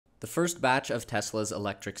The first batch of Tesla's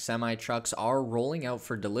electric semi-trucks are rolling out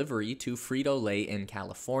for delivery to Frito-Lay in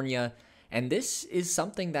California, and this is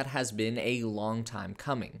something that has been a long time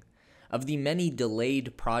coming. Of the many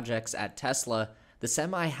delayed projects at Tesla, the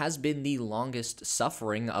Semi has been the longest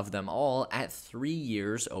suffering of them all at 3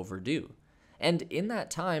 years overdue. And in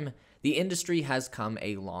that time, the industry has come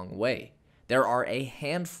a long way. There are a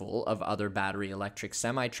handful of other battery electric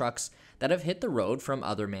semi-trucks that have hit the road from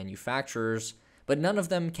other manufacturers, but none of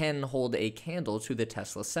them can hold a candle to the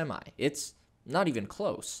Tesla Semi. It's not even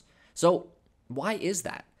close. So why is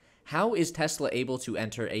that? How is Tesla able to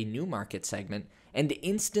enter a new market segment and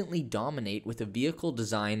instantly dominate with a vehicle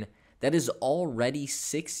design that is already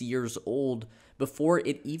 6 years old before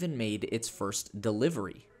it even made its first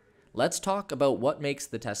delivery? Let's talk about what makes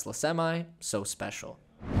the Tesla Semi so special.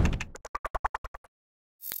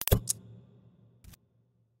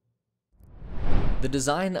 The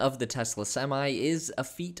design of the Tesla Semi is a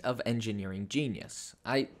feat of engineering genius.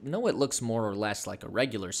 I know it looks more or less like a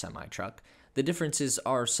regular semi-truck. The differences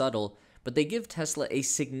are subtle, but they give Tesla a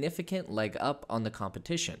significant leg up on the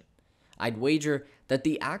competition. I'd wager that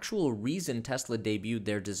the actual reason Tesla debuted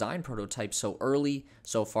their design prototype so early,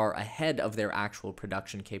 so far ahead of their actual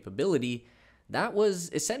production capability, that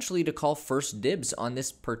was essentially to call first dibs on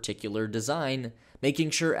this particular design,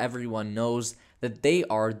 making sure everyone knows that they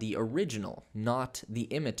are the original, not the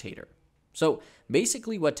imitator. So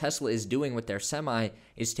basically what Tesla is doing with their Semi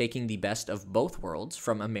is taking the best of both worlds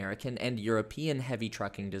from American and European heavy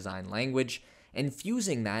trucking design language and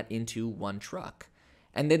fusing that into one truck.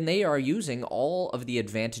 And then they are using all of the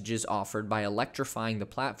advantages offered by electrifying the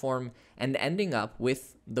platform and ending up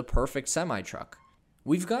with the perfect semi-truck.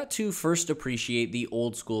 We've got to first appreciate the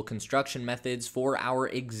old school construction methods for our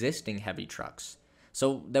existing heavy trucks,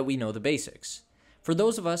 so that we know the basics. For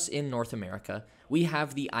those of us in North America, we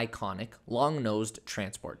have the iconic, long-nosed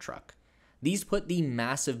transport truck. These put the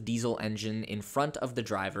massive diesel engine in front of the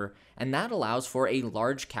driver, and that allows for a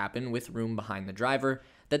large cabin with room behind the driver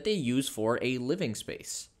that they use for a living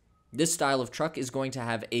space. This style of truck is going to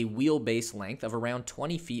have a wheelbase length of around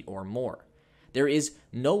 20 feet or more. There is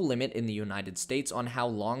no limit in the United States on how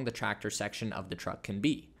long the tractor section of the truck can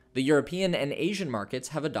be. The European and Asian markets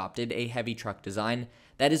have adopted a heavy truck design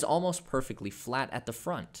that is almost perfectly flat at the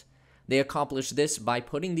front. They accomplish this by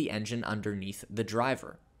putting the engine underneath the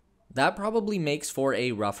driver. That probably makes for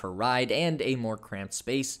a rougher ride and a more cramped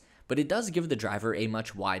space, but it does give the driver a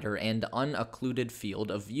much wider and unoccluded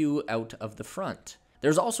field of view out of the front.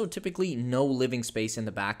 There's also typically no living space in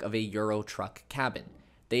the back of a Euro truck cabin.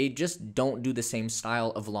 They just don't do the same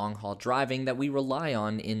style of long-haul driving that we rely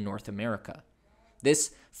on in North America.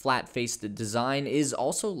 This flat-faced design is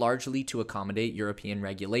also largely to accommodate European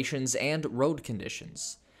regulations and road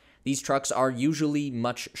conditions. These trucks are usually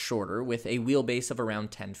much shorter, with a wheelbase of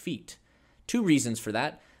around 10 feet. Two reasons for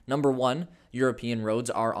that. Number one, European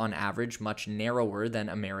roads are on average much narrower than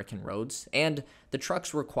American roads, and the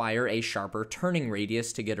trucks require a sharper turning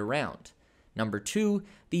radius to get around. Number two,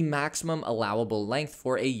 the maximum allowable length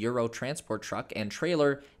for a Euro transport truck and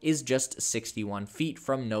trailer is just 61 feet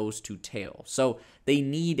from nose to tail, so they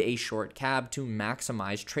need a short cab to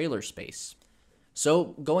maximize trailer space.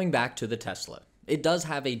 So going back to the Tesla, it does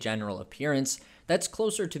have a general appearance that's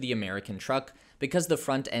closer to the American truck because the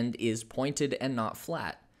front end is pointed and not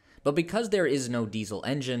flat. But because there is no diesel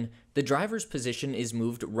engine, the driver's position is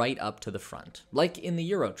moved right up to the front, like in the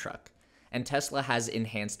Euro truck. And Tesla has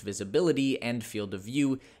enhanced visibility and field of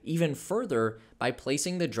view even further by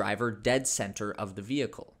placing the driver dead center of the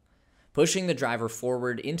vehicle. Pushing the driver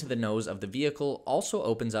forward into the nose of the vehicle also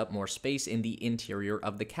opens up more space in the interior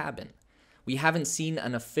of the cabin. We haven't seen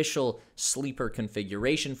an official sleeper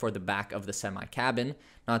configuration for the back of the semi-cabin,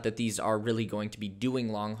 not that these are really going to be doing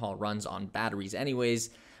long-haul runs on batteries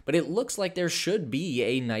anyways, but it looks like there should be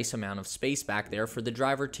a nice amount of space back there for the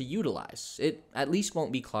driver to utilize. It at least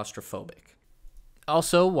won't be claustrophobic.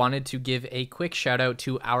 Also wanted to give a quick shout out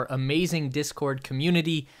to our amazing Discord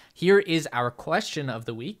community. Here is our question of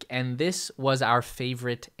the week, and this was our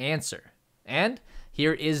favorite answer. And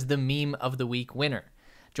here is the meme of the week winner.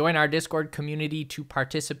 Join our Discord community to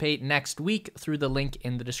participate next week through the link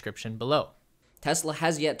in the description below. Tesla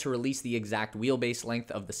has yet to release the exact wheelbase length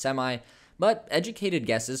of the Semi, but educated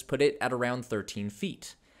guesses put it at around 13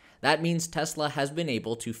 feet. That means Tesla has been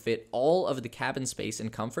able to fit all of the cabin space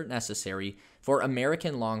and comfort necessary for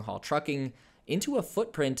American long-haul trucking into a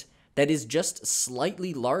footprint that is just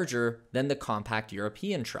slightly larger than the compact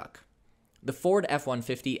European truck. The Ford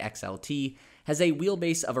F-150 XLT has a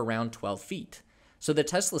wheelbase of around 12 feet, so the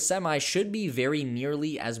Tesla Semi should be very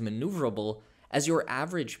nearly as maneuverable as your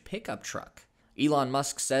average pickup truck. Elon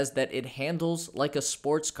Musk says that it handles like a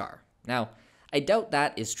sports car. Now, I doubt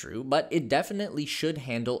that is true, but it definitely should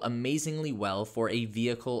handle amazingly well for a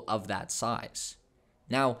vehicle of that size.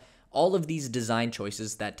 Now, all of these design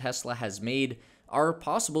choices that Tesla has made are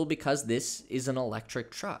possible because this is an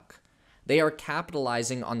electric truck. They are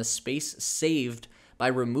capitalizing on the space saved by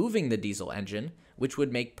removing the diesel engine, which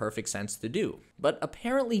would make perfect sense to do, but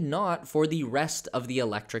apparently not for the rest of the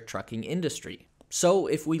electric trucking industry. So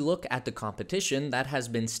if we look at the competition that has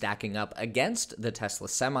been stacking up against the Tesla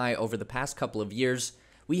Semi over the past couple of years,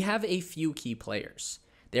 we have a few key players.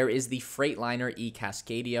 There is the Freightliner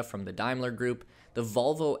e-Cascadia from the Daimler Group, the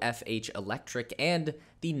Volvo FH Electric, and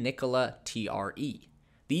the Nikola TRE.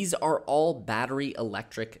 These are all battery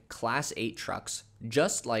electric Class 8 trucks,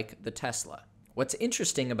 just like the Tesla. What's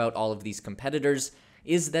interesting about all of these competitors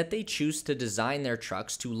is that they choose to design their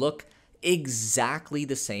trucks to look exactly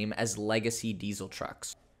the same as legacy diesel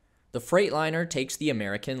trucks. The Freightliner takes the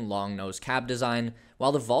American long-nose cab design,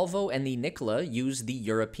 while the Volvo and the Nikola use the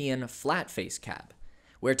European flat-face cab.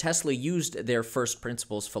 Where Tesla used their first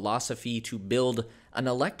principles philosophy to build an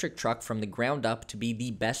electric truck from the ground up to be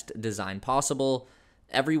the best design possible,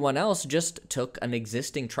 everyone else just took an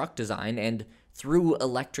existing truck design and threw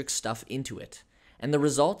electric stuff into it. And the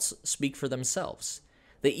results speak for themselves.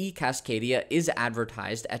 The e-Cascadia is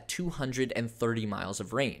advertised at 230 miles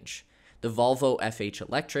of range, the Volvo FH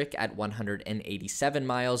Electric at 187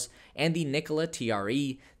 miles, and the Nikola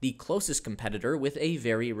TRE, the closest competitor, with a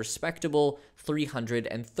very respectable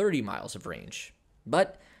 330 miles of range.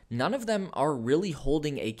 But none of them are really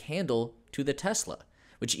holding a candle to the Tesla,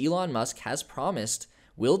 which Elon Musk has promised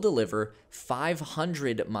will deliver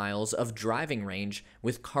 500 miles of driving range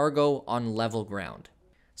with cargo on level ground.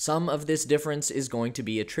 Some of this difference is going to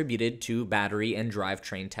be attributed to battery and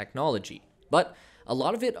drivetrain technology, but a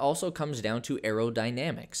lot of it also comes down to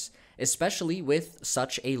aerodynamics, especially with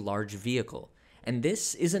such a large vehicle. And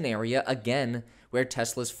this is an area, again, where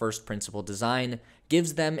Tesla's first principle design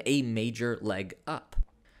gives them a major leg up.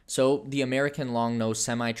 So the American long-nose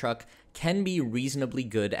semi-truck can be reasonably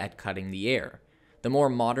good at cutting the air. The more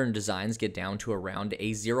modern designs get down to around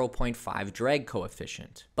a 0.5 drag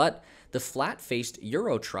coefficient, but the flat-faced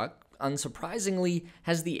Euro truck, unsurprisingly,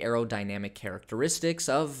 has the aerodynamic characteristics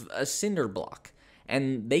of a cinder block,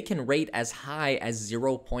 and they can rate as high as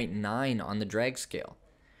 0.9 on the drag scale.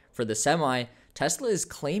 For the Semi, Tesla is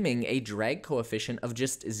claiming a drag coefficient of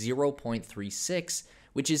just 0.36,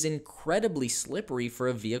 which is incredibly slippery for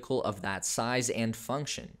a vehicle of that size and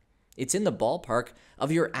function. It's in the ballpark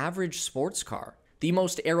of your average sports car. The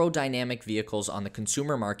most aerodynamic vehicles on the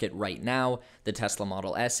consumer market right now, the Tesla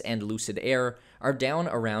Model S and Lucid Air, are down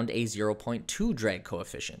around a 0.2 drag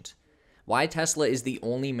coefficient. Why Tesla is the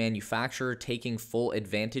only manufacturer taking full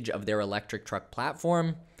advantage of their electric truck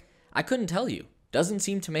platform? I couldn't tell you. Doesn't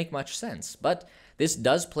seem to make much sense, but this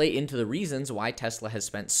does play into the reasons why Tesla has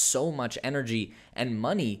spent so much energy and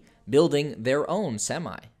money building their own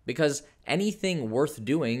Semi, because anything worth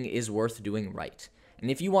doing is worth doing right.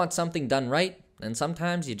 And if you want something done right, then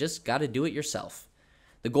sometimes you just gotta do it yourself.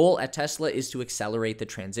 The goal at Tesla is to accelerate the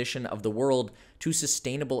transition of the world to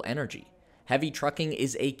sustainable energy. Heavy trucking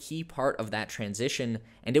is a key part of that transition,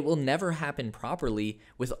 and it will never happen properly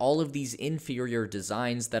with all of these inferior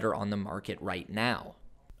designs that are on the market right now.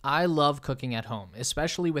 I love cooking at home,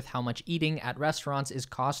 especially with how much eating at restaurants is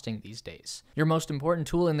costing these days. Your most important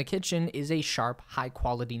tool in the kitchen is a sharp,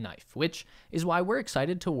 high-quality knife, which is why we're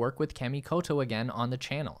excited to work with Kamikoto again on the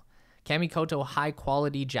channel. Kamikoto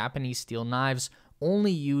high-quality Japanese steel knives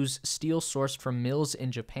only use steel sourced from mills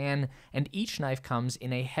in Japan, and each knife comes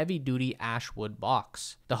in a heavy-duty ash wood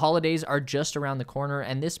box. The holidays are just around the corner,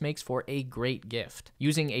 and this makes for a great gift.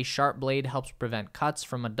 Using a sharp blade helps prevent cuts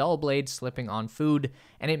from a dull blade slipping on food,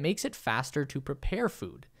 and it makes it faster to prepare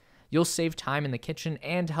food. You'll save time in the kitchen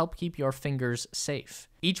and help keep your fingers safe.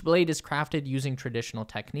 Each blade is crafted using traditional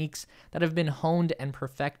techniques that have been honed and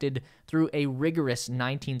perfected through a rigorous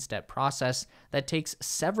 19-step process that takes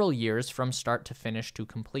several years from start to finish to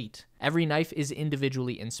complete. Every knife is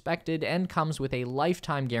individually inspected and comes with a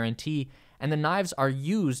lifetime guarantee, and the knives are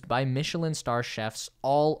used by Michelin star chefs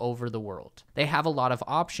all over the world. They have a lot of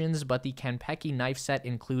options, but the Kanpeki knife set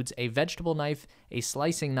includes a vegetable knife, a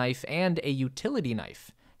slicing knife, and a utility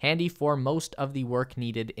knife, handy for most of the work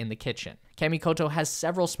needed in the kitchen. Kamikoto has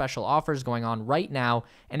several special offers going on right now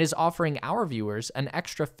and is offering our viewers an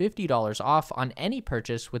extra $50 off on any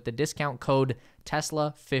purchase with the discount code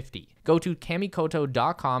TESLA50. Go to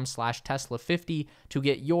kamikoto.com/TESLA50 to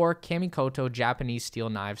get your Kamikoto Japanese steel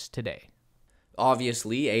knives today.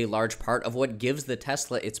 Obviously, a large part of what gives the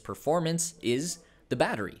Tesla its performance is the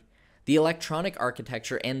battery, the electronic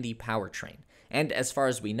architecture, and the powertrain. And as far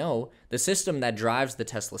as we know, the system that drives the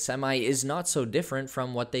Tesla Semi is not so different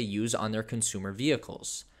from what they use on their consumer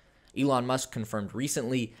vehicles. Elon Musk confirmed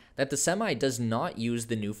recently that the Semi does not use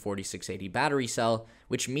the new 4680 battery cell,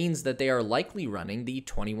 which means that they are likely running the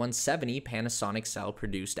 2170 Panasonic cell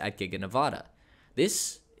produced at Giga Nevada.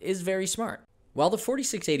 This is very smart. While the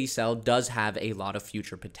 4680 cell does have a lot of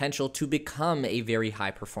future potential to become a very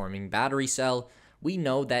high-performing battery cell, we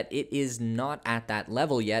know that it is not at that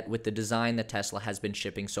level yet with the design that Tesla has been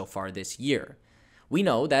shipping so far this year. We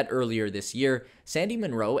know that earlier this year, Sandy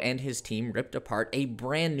Munro and his team ripped apart a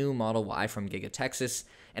brand new Model Y from Giga Texas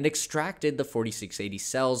and extracted the 4680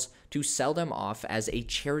 cells to sell them off as a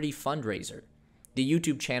charity fundraiser. The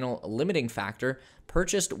YouTube channel Limiting Factor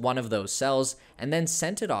purchased one of those cells and then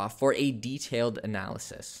sent it off for a detailed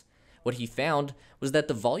analysis. What he found was that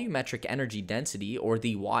the volumetric energy density, or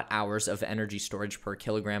the watt-hours of energy storage per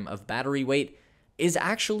kilogram of battery weight, is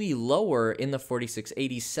actually lower in the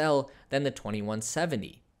 4680 cell than the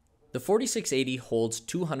 2170. The 4680 holds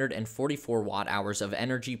 244 watt-hours of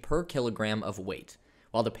energy per kilogram of weight,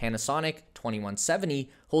 while the Panasonic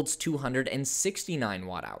 2170 holds 269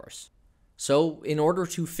 watt-hours. So, in order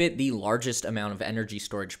to fit the largest amount of energy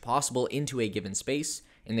storage possible into a given space,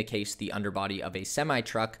 in the case the underbody of a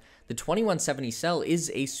semi-truck, the 2170 cell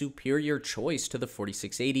is a superior choice to the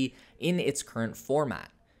 4680 in its current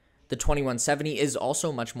format. The 2170 is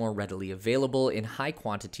also much more readily available in high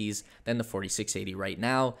quantities than the 4680 right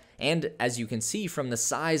now, and as you can see from the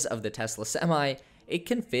size of the Tesla Semi, it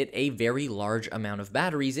can fit a very large amount of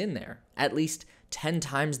batteries in there, at least 10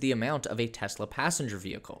 times the amount of a Tesla passenger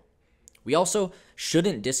vehicle. We also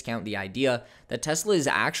shouldn't discount the idea that Tesla is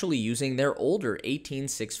actually using their older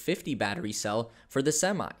 18650 battery cell for the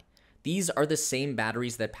Semi. These are the same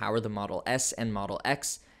batteries that power the Model S and Model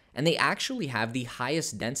X, and they actually have the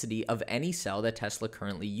highest density of any cell that Tesla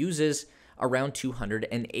currently uses, around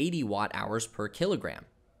 280 watt-hours per kilogram.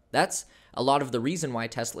 That's a lot of the reason why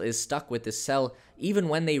Tesla is stuck with this cell even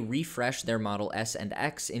when they refreshed their Model S and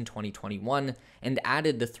X in 2021 and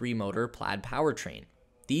added the 3-motor Plaid powertrain.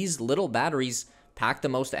 These little batteries pack the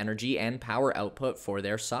most energy and power output for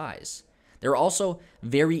their size. They're also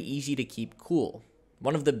very easy to keep cool.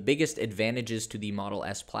 One of the biggest advantages to the Model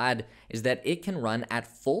S Plaid is that it can run at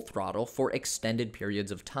full throttle for extended periods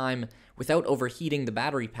of time without overheating the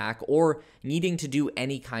battery pack or needing to do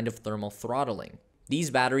any kind of thermal throttling.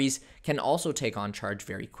 These batteries can also take on charge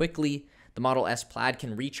very quickly. The Model S Plaid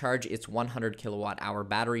can recharge its 100 kilowatt-hour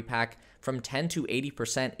battery pack from 10 to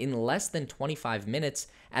 80% in less than 25 minutes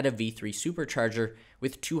at a V3 supercharger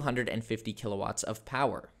with 250 kilowatts of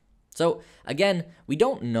power. So again, we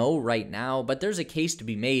don't know right now, but there's a case to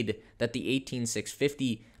be made that the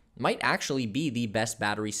 18650 might actually be the best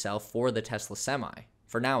battery cell for the Tesla Semi,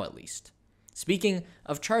 for now at least. Speaking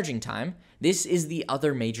of charging time, this is the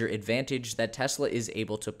other major advantage that Tesla is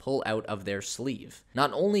able to pull out of their sleeve.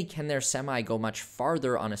 Not only can their Semi go much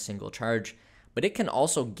farther on a single charge, but it can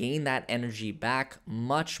also gain that energy back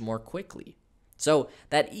much more quickly. So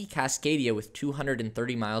that e-Cascadia with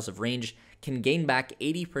 230 miles of range can gain back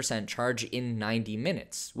 80% charge in 90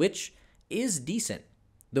 minutes, which is decent.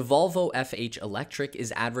 The Volvo FH Electric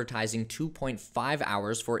is advertising 2.5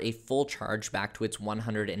 hours for a full charge back to its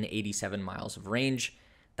 187 miles of range.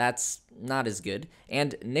 That's not as good.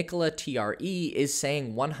 And Nikola TRE is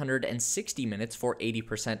saying 160 minutes for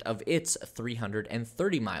 80% of its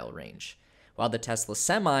 330-mile range, while the Tesla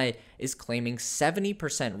Semi is claiming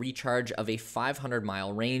 70% recharge of a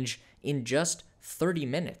 500-mile range in just 30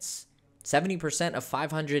 minutes. 70% of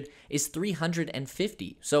 500 is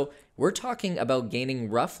 350, so we're talking about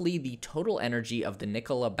gaining roughly the total energy of the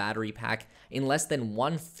Nikola battery pack in less than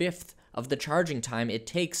 1/5 of the charging time it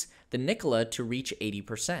takes the Nikola to reach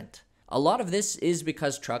 80%. A lot of this is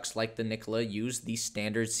because trucks like the Nikola use the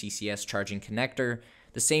standard CCS charging connector,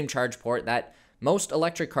 the same charge port that most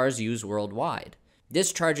electric cars use worldwide.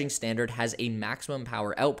 This charging standard has a maximum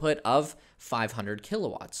power output of 500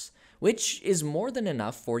 kilowatts, which is more than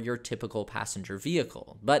enough for your typical passenger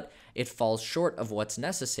vehicle, but it falls short of what's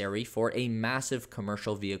necessary for a massive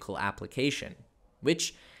commercial vehicle application,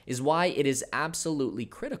 which is why it is absolutely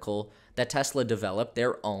critical that Tesla develop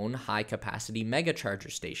their own high-capacity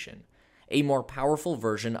megacharger station, a more powerful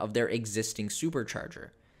version of their existing supercharger.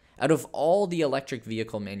 Out of all the electric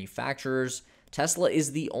vehicle manufacturers, Tesla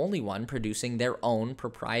is the only one producing their own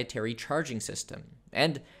proprietary charging system,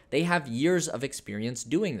 and they have years of experience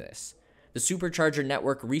doing this. The supercharger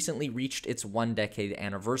network recently reached its 1-decade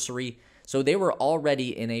anniversary, so they were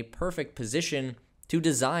already in a perfect position to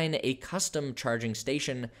design a custom charging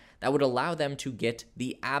station that would allow them to get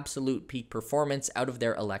the absolute peak performance out of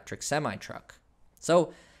their electric semi-truck.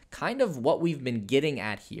 So, kind of what we've been getting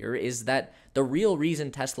at here is that the real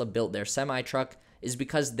reason Tesla built their semi-truck is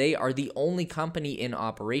because they are the only company in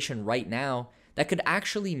operation right now that could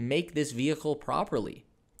actually make this vehicle properly,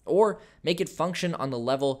 or make it function on the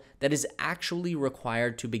level that is actually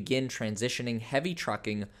required to begin transitioning heavy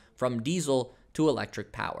trucking from diesel to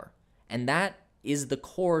electric power. And that is the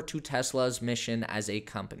core to Tesla's mission as a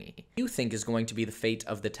company. What do you think is going to be the fate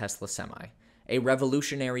of the Tesla Semi? A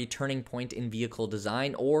revolutionary turning point in vehicle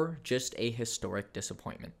design, or just a historic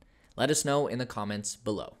disappointment? Let us know in the comments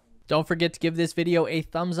below. Don't forget to give this video a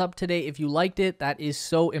thumbs up today if you liked it. That is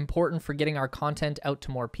so important for getting our content out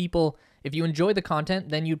to more people. If you enjoy the content,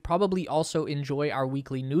 then you'd probably also enjoy our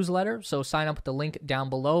weekly newsletter, so sign up with the link down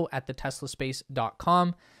below at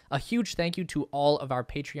theteslaspace.com. A huge thank you to all of our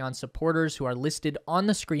Patreon supporters who are listed on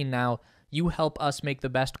the screen now. You help us make the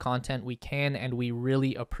best content we can, and we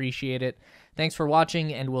really appreciate it. Thanks for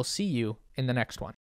watching, and we'll see you in the next one.